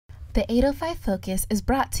The 805 Focus is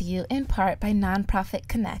brought to you in part by Nonprofit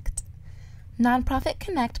Kinect. Nonprofit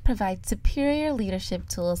Kinect provides superior leadership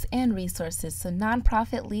tools and resources so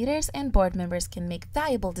nonprofit leaders and board members can make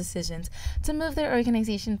valuable decisions to move their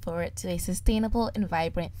organization forward to a sustainable and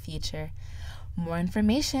vibrant future. More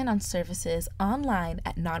information on services online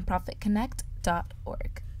at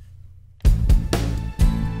nonprofitconnect.org.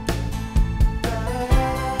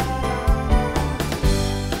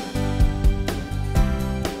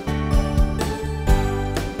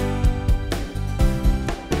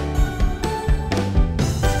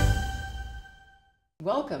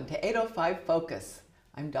 Welcome to 805 Focus.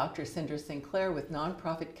 I'm Dr. Cynder Sinclair with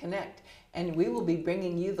Nonprofit Kinect, and we will be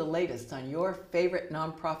bringing you the latest on your favorite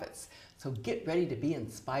nonprofits, so get ready to be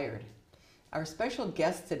inspired. Our special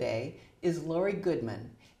guest today is Lori Goodman,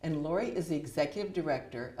 and Lori is the Executive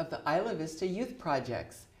Director of the Isla Vista Youth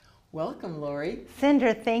Projects. Welcome, Lori.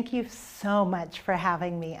 Cynder, thank you so much for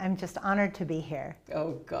having me. I'm just honored to be here.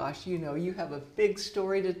 Oh gosh, you know, you have a big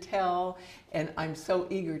story to tell, and I'm so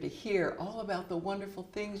eager to hear all about the wonderful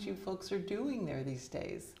things you folks are doing there these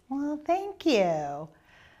days. Well, thank you.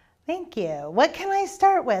 Thank you. What can I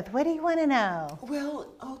start with? What do you want to know?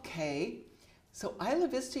 Well, okay. So Isla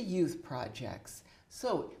Vista Youth Projects.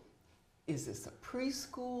 So is this a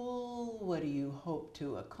preschool? What do you hope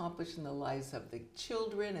to accomplish in the lives of the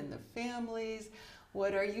children and the families?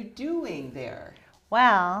 What are you doing there?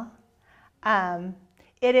 Well,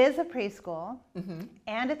 it is a preschool,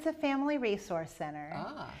 and it's a family resource center.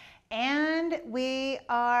 And we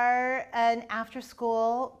are an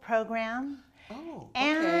after-school program. Oh, okay.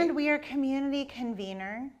 And we are a community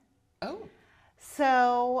convener. Oh.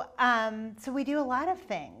 So, so we do a lot of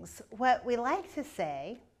things. What we like to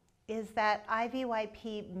say is that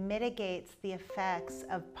IVYP mitigates the effects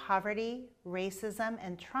of poverty, racism,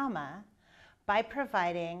 and trauma by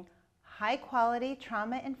providing high-quality,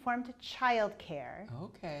 trauma-informed childcare,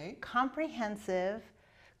 comprehensive,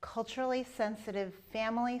 culturally sensitive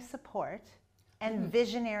family support, and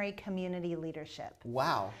visionary community leadership.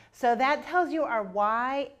 Wow. So that tells you our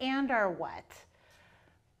why and our what.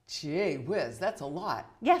 Gee whiz, that's a lot.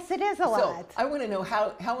 Yes, it is a lot. So I want to know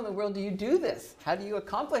how in the world do you do this? How do you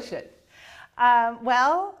accomplish it?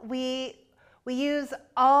 Well, we use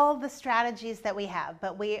all the strategies that we have,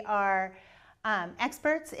 but we are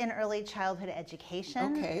experts in early childhood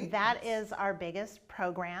education. Okay. That is our biggest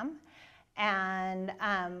program. And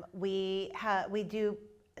we do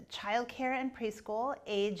childcare and preschool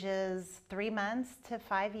ages 3 months to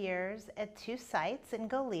 5 years at 2 sites in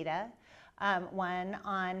Goleta. One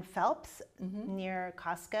on Phelps near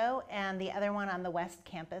Costco, and the other one on the West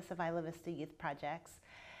Campus of Isla Vista Youth Projects.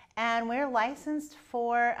 And we're licensed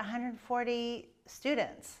for 140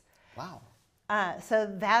 students. Wow. So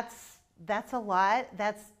that's a lot.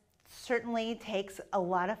 That certainly takes a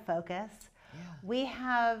lot of focus. Yeah. We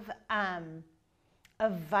have a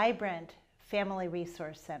vibrant family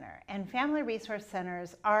resource center, and family resource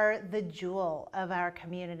centers are the jewel of our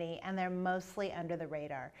community, and they're mostly under the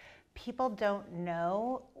radar. People don't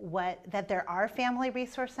know that there are family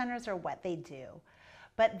resource centers or what they do,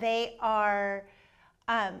 but they are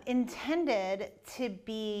intended to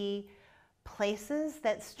be places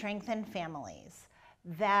that strengthen families.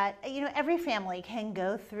 That, you know, every family can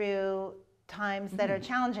go through times that are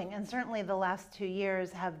challenging, and certainly the last 2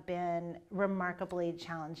 years have been remarkably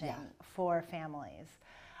challenging for families.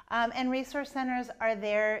 And resource centers are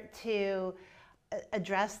there to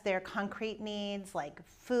address their concrete needs like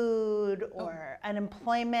food or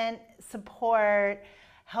unemployment support,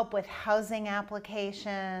 help with housing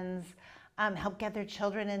applications, help get their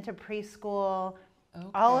children into preschool,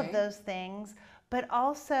 all of those things, but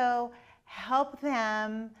also help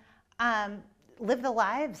them live the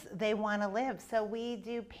lives they want to live. So we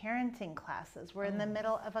do parenting classes. We're in the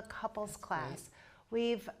middle of a couples class.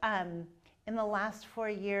 We've in the last 4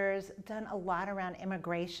 years done a lot around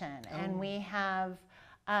immigration, and we have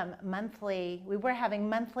we were having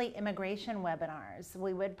monthly immigration webinars.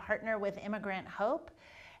 We would partner with Immigrant Hope,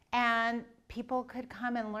 and people could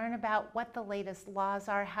come and learn about what the latest laws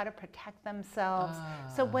are, how to protect themselves.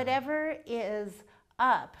 So whatever is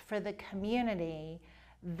up for the community,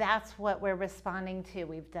 that's what we're responding to.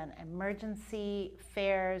 We've done emergency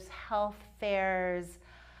fairs, health fairs,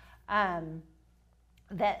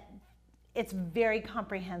 it's very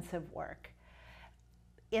comprehensive work.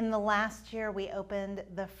 In the last year, we opened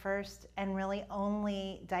the first and really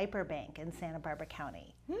only diaper bank in Santa Barbara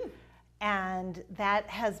County. And that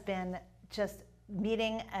has been just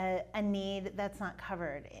meeting a need that's not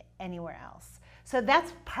covered anywhere else. So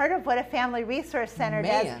that's part of what a family resource center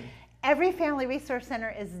does. Every family resource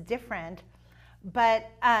center is different, but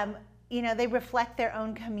you know, they reflect their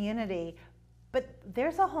own community. But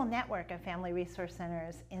there's a whole network of family resource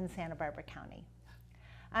centers in Santa Barbara County.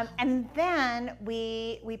 And then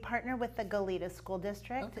we partner with the Goleta School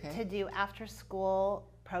District to do after-school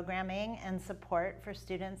programming and support for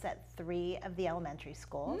students at 3 of the elementary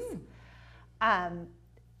schools.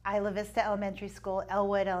 Isla Vista Elementary School,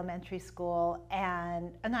 Elwood Elementary School,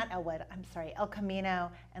 and not Elwood, I'm sorry, El Camino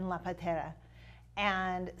and La Patera.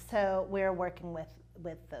 And so we're working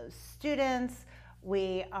with those students.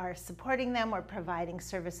 We are supporting them. We're providing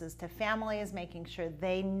services to families, making sure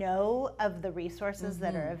they know of the resources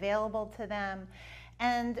that are available to them.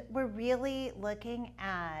 And we're really looking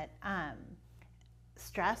at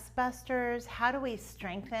stress busters. How do we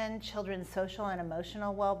strengthen children's social and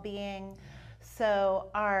emotional well-being?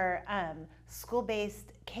 So our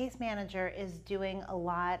school-based case manager is doing a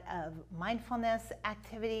lot of mindfulness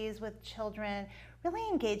activities with children, really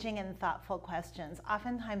engaging in thoughtful questions.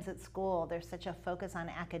 Oftentimes at school, there's such a focus on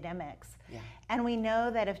academics. And we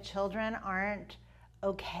know that if children aren't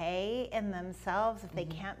okay in themselves, if they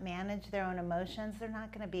can't manage their own emotions, they're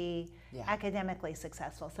not going to be academically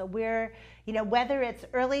successful. So we're, you know, whether it's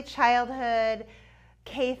early childhood,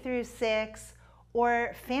 K through 6,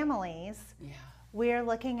 or families, we're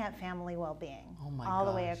looking at family well-being all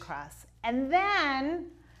the way across. And then,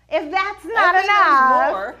 if that's not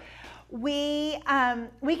enough,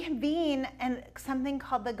 we convene something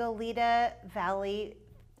called the Goleta Valley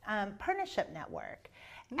Partnership Network.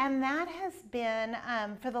 And that has been,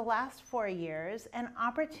 for the last 4 years, an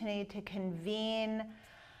opportunity to convene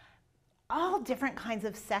all different kinds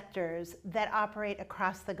of sectors that operate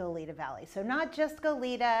across the Goleta Valley. So not just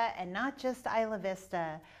Goleta and not just Isla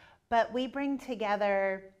Vista, but we bring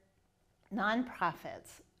together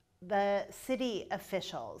nonprofits, the city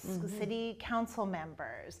officials, city council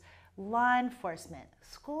members, law enforcement,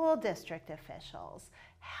 school district officials,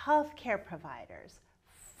 healthcare providers,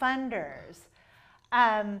 funders,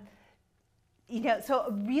 you know, so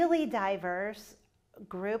a really diverse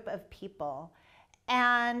group of people.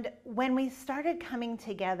 And when we started coming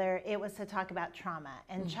together, it was to talk about trauma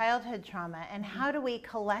and childhood trauma, and how do we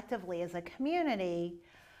collectively as a community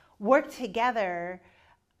work together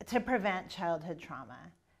to prevent childhood trauma.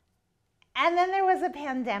 And then there was a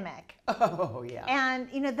pandemic. And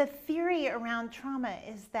you know, the theory around trauma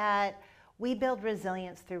is that we build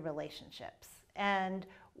resilience through relationships. And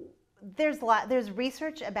there's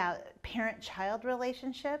research about parent-child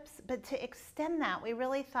relationships, but to extend that, we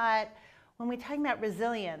really thought when we're talking about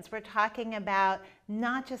resilience, we're talking about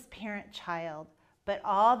not just parent-child, but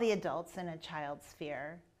all the adults in a child's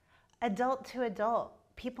sphere. Adult to adult,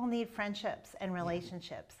 people need friendships and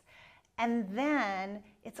relationships. And then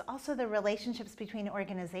it's also the relationships between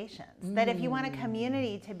organizations. That if you want a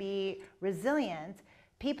community to be resilient,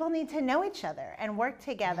 people need to know each other and work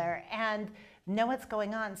together and know what's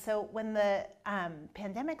going on. So when the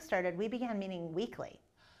pandemic started, we began meeting weekly.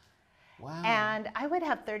 And I would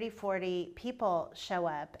have 30, 40 people show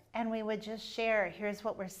up, and we would just share, here's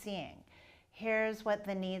what we're seeing. Here's what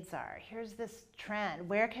the needs are. Here's this trend.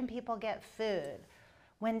 Where can people get food?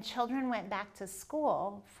 When children went back to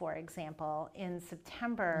school, for example, in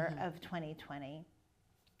September of 2020,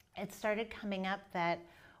 it started coming up that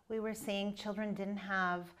we were seeing children didn't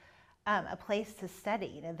have a place to study.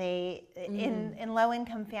 You know, they in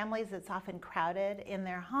low-income families, it's often crowded in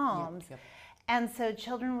their homes. And so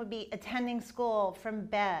children would be attending school from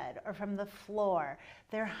bed or from the floor.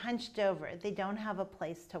 They're hunched over. They don't have a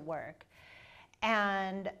place to work.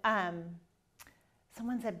 And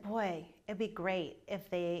someone said, boy, it'd be great if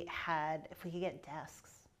we could get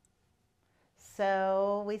desks.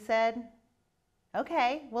 So we said,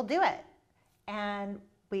 okay, we'll do it. And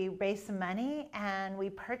we raised some money and we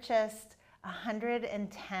purchased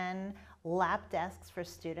 110 lap desks for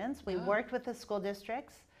students. We worked with the school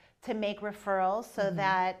districts to make referrals so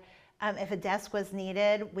that if a desk was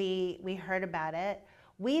needed, we heard about it.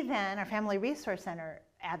 We then, our Family Resource Center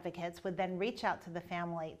advocates, would then reach out to the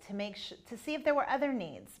family to see if there were other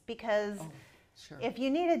needs, because if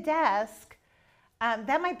you need a desk,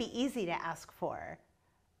 that might be easy to ask for,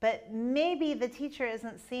 but maybe the teacher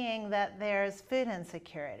isn't seeing that there's food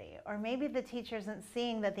insecurity, or maybe the teacher isn't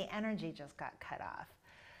seeing that the energy just got cut off.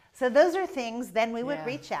 So those are things then we would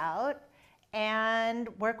reach out and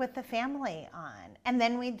work with the family on, and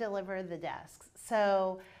then we deliver the desks.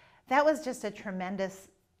 So that was just a tremendous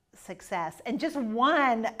success, and just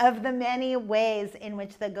one of the many ways in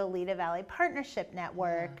which the Goleta Valley Partnership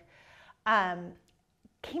Network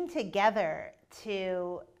came together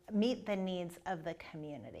to meet the needs of the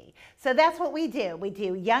community. So that's what we do. We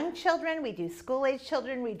do young children, we do school-age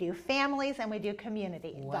children, we do families, and we do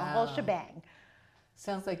community, the whole shebang.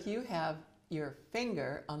 Sounds like you have your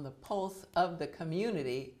finger on the pulse of the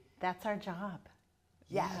community. That's our job.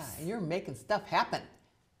 Yeah, Yes. and you're making stuff happen.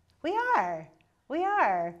 We are. We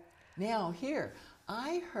are. Now here,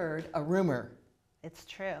 I heard a rumor It's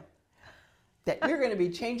true. that you're going to be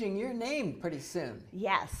changing your name pretty soon.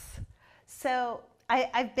 Yes. So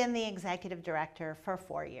I've been the executive director for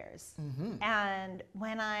 4 years. And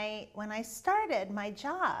when I started my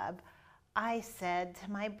job, I said to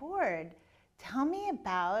my board, tell me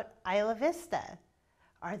about Isla Vista.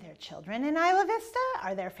 Are there children in Isla Vista?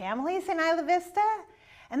 Are there families in Isla Vista?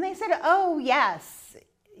 And they said, oh, yes,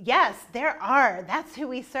 there are. That's who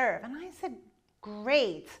we serve. And I said,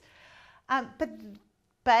 great.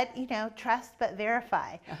 But you know, trust but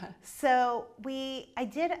verify. So I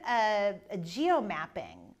did a geo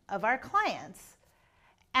mapping of our clients,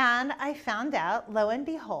 and I found out, lo and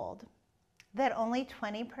behold, that only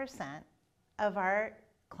 20% of our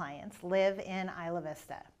clients live in Isla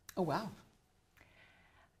Vista. Oh, wow.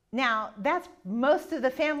 Now, that's most of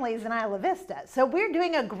the families in Isla Vista. So we're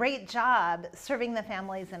doing a great job serving the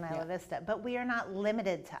families in Isla Vista, but we are not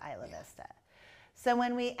limited to Isla Vista. So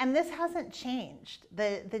and this hasn't changed.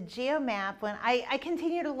 The GeoMap, when I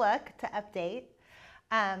continue to look to update,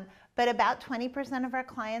 but about 20% of our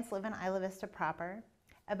clients live in Isla Vista proper.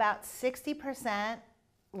 About 60%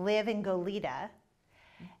 live in Goleta.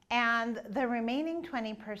 And the remaining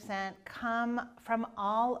 20% come from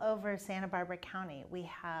all over Santa Barbara County. We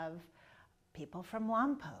have people from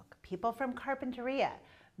Lompoc, people from Carpinteria,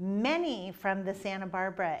 many from the Santa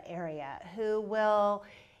Barbara area who will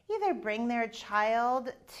either bring their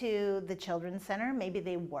child to the Children's Center, maybe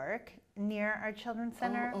they work near our Children's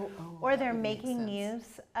Center, or they're making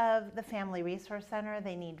use of the Family Resource Center,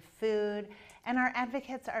 they need food. And our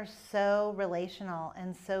advocates are so relational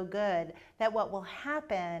and so good that what will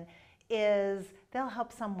happen is they'll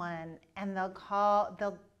help someone and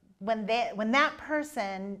when that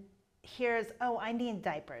person hears, oh, I need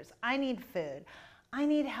diapers, I need food, I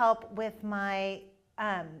need help with my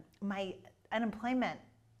my unemployment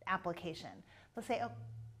application. They'll say, oh,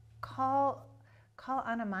 call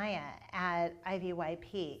Anna Maya at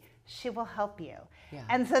IVYP. She will help you. Yeah.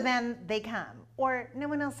 And so then they come. Or no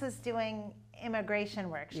one else is doing immigration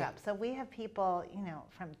workshops. So we have people, you know,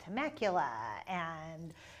 from Temecula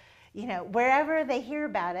and, you know, wherever they hear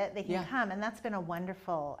about it, they can come. And that's been a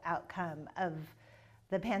wonderful outcome of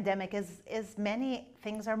the pandemic is many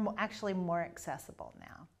things are actually more accessible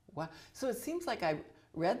now. Wow. So it seems like I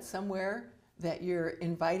read somewhere that you're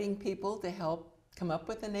inviting people to help come up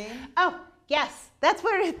with a name. Oh, yes. That's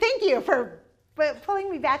where, thank you for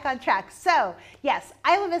pulling me back on track. So yes,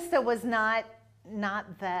 Isla Vista was not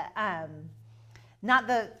the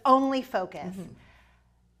only focus.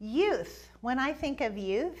 Youth, when I think of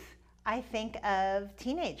youth, I think of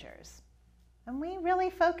teenagers. And we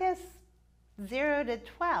really focus 0 to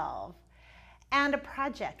 12. And a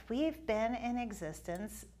project, we've been in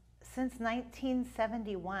existence since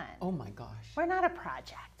 1971. Oh my gosh. We're not a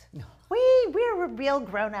project. No. We're a real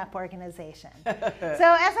grown-up organization. So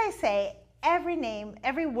as I say,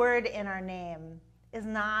 every word in our name is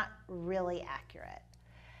not really accurate.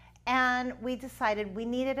 And we decided we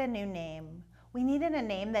needed a new name. We needed a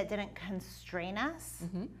name that didn't constrain us,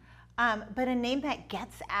 but a name that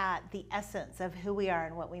gets at the essence of who we are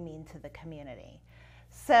and what we mean to the community.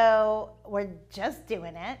 So we're just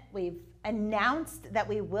doing it. We've announced that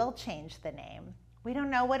we will change the name. We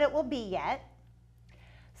don't know what it will be yet.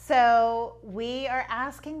 So we are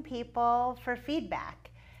asking people for feedback.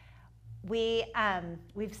 We've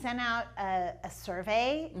sent out a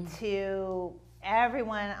survey to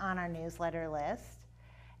everyone on our newsletter list,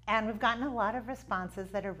 and we've gotten a lot of responses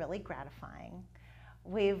that are really gratifying.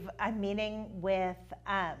 I'm meeting with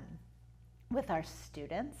our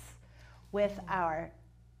students, with our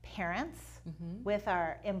parents, with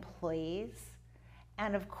our employees,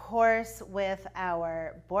 and of course with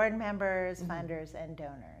our board members, funders, and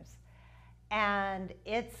donors. And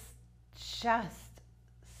it's just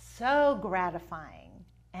so gratifying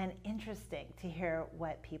and interesting to hear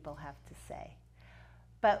what people have to say.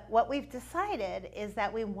 But what we've decided is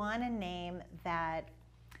that we want a name that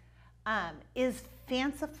is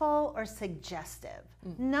fanciful or suggestive,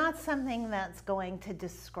 not something that's going to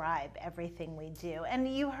describe everything we do. And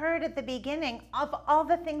you heard at the beginning of all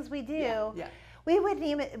the things we do, we would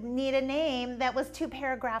need a name that was 2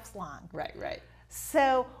 paragraphs long. Right.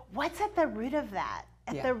 So what's at the root of that?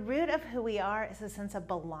 At the root of who we are is a sense of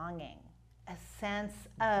belonging, a sense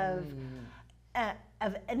of an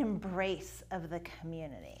embrace of the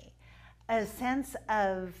community, a sense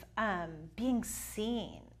of being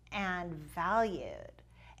seen and valued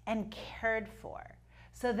and cared for.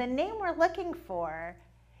 So the name we're looking for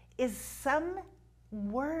is some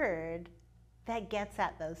word that gets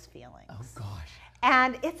at those feelings. Oh gosh.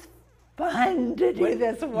 And it's fun to do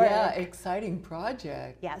this work. Yeah, exciting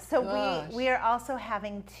project. Yeah, so Gosh. we are also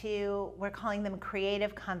having we're calling them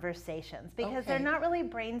creative conversations, because they're Okay. not really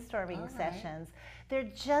brainstorming All right. sessions.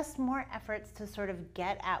 They're just more efforts to sort of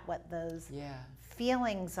get at what those Yeah.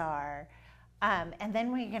 feelings are. And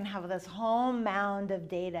then we can have this whole mound of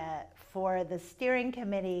data for the steering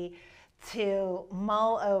committee to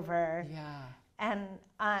mull over. Yeah. And,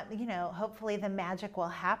 you know, hopefully the magic will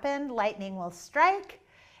happen, lightning will strike,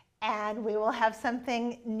 and we will have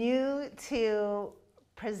something new to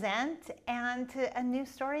present and a new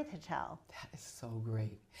story to tell. That is so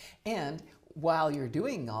great. And while you're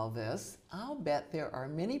doing all this, I'll bet there are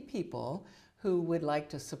many people who would like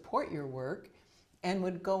to support your work and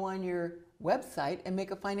would go on your website and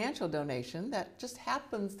make a financial donation that just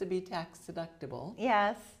happens to be tax deductible.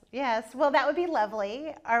 Yes, yes. Well, that would be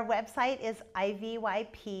lovely. Our website is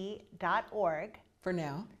ivyp.org. For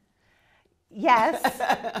now. Yes,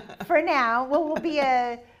 for now. Well, we'll be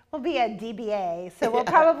a DBA, so we'll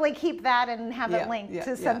probably keep that and have it linked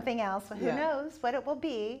to something else. Who knows what it will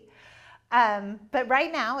be? But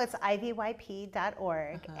right now it's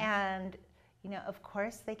ivyp.org, and you know, of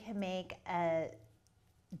course, they can make a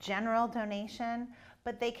general donation,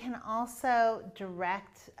 but they can also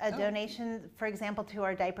direct a donation, for example, to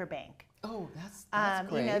our diaper bank. Oh, that's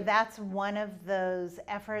great. You know, that's one of those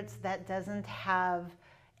efforts that doesn't have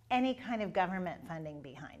any kind of government funding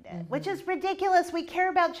behind it, which is ridiculous. We care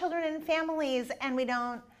about children and families, and we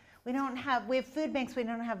have food banks. We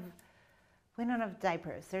don't have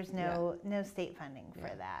diapers. There's no state funding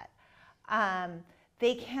for that.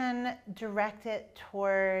 They can direct it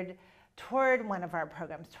toward one of our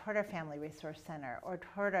programs, toward our Family Resource Center or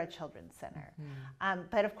toward our Children's Center.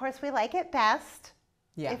 But of course, we like it best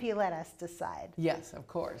if you let us decide. Yes, of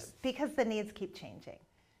course. Because the needs keep changing.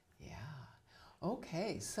 Yeah.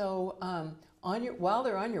 Okay. So while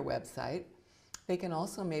they're on your website, they can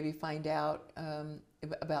also maybe find out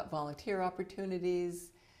about volunteer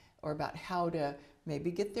opportunities, or about how to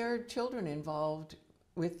maybe get their children involved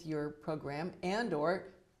with your program and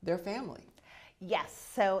or their family. Yes.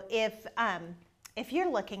 So if you're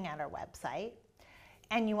looking at our website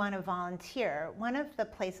and you want to volunteer, one of the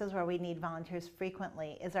places where we need volunteers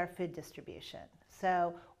frequently is our food distribution.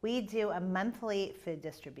 So we do a monthly food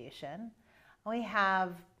distribution. We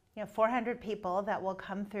have 400 people that will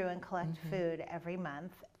come through and collect food every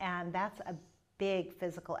month, and that's a big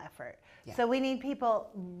physical effort. Yeah. So we need people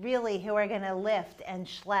really who are going to lift and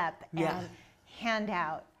schlep and hand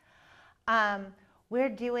out. We're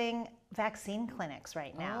doing vaccine clinics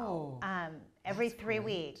right now, every 3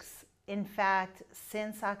 weeks. In fact,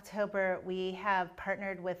 since October, we have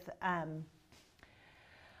partnered with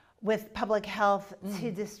public health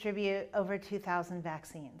to distribute over 2,000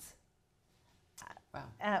 vaccines. Wow.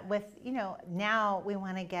 Now we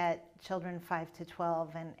want to get children 5 to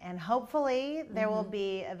 12, and hopefully there will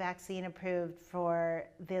be a vaccine approved for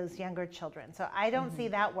those younger children. So I don't see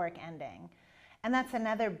that work ending. And that's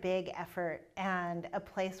another big effort and a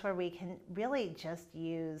place where we can really just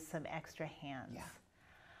use some extra hands.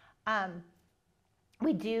 Yeah.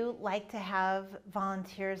 We do like to have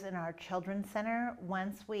volunteers in our Children's Center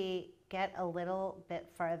once we get a little bit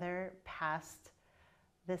farther past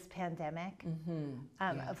this pandemic.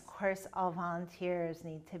 Of course, all volunteers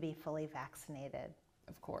need to be fully vaccinated.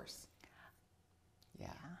 Of course. Yeah.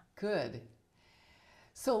 Good.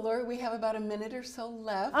 So, Lori, we have about a minute or so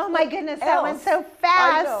left. Oh my goodness, that went so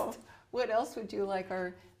fast. I know. What else would you like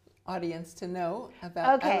our audience to know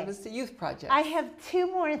about Isla Vista Youth Project? I have 2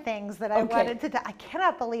 more things that I wanted to I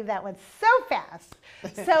cannot believe that went so fast.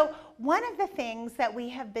 So one of the things that we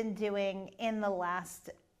have been doing in the last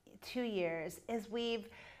 2 years is we've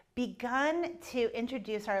begun to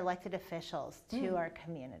introduce our elected officials to our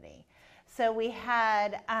community. So we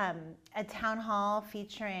had a town hall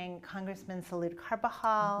featuring Congressman Salud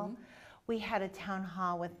Carbajal. We had a town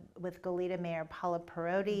hall with Goleta Mayor Paula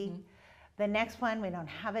Perotti. The next one, we don't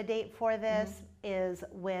have a date for this, is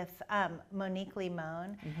with Monique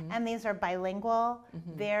Limon. And these are bilingual,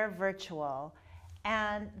 they're virtual.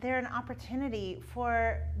 And they're an opportunity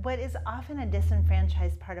for what is often a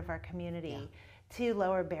disenfranchised part of our community to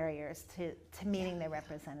lower barriers to meeting their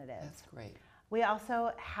representatives. That's great. We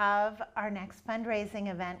also have our next fundraising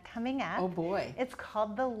event coming up. Oh boy. It's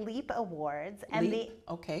called the LEAP Awards. And the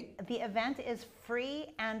event is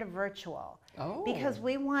free and virtual. Oh. Because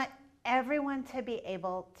we want everyone to be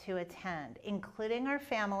able to attend, including our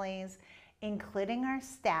families, including our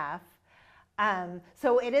staff.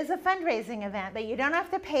 So it is a fundraising event, but you don't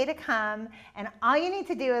have to pay to come, and all you need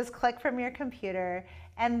to do is click from your computer.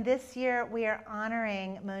 And this year we are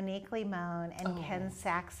honoring Monique Limon and Ken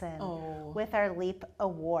Saxon with our LEAP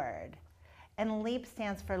Award. And LEAP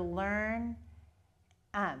stands for Learn,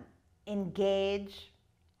 Engage,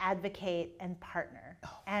 Advocate, and Partner.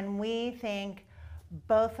 And we think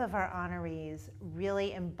both of our honorees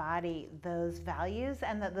really embody those values,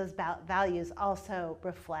 and that those values also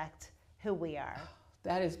reflect who we are.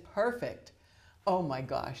 That is perfect. Oh my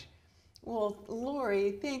gosh. Well,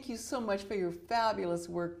 Lori, thank you so much for your fabulous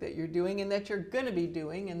work that you're doing and that you're going to be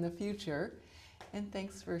doing in the future. And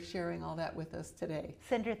thanks for sharing all that with us today.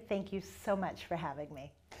 Cynder, thank you so much for having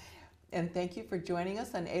me. And thank you for joining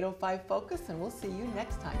us on 805 Focus, and we'll see you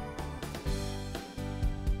next time.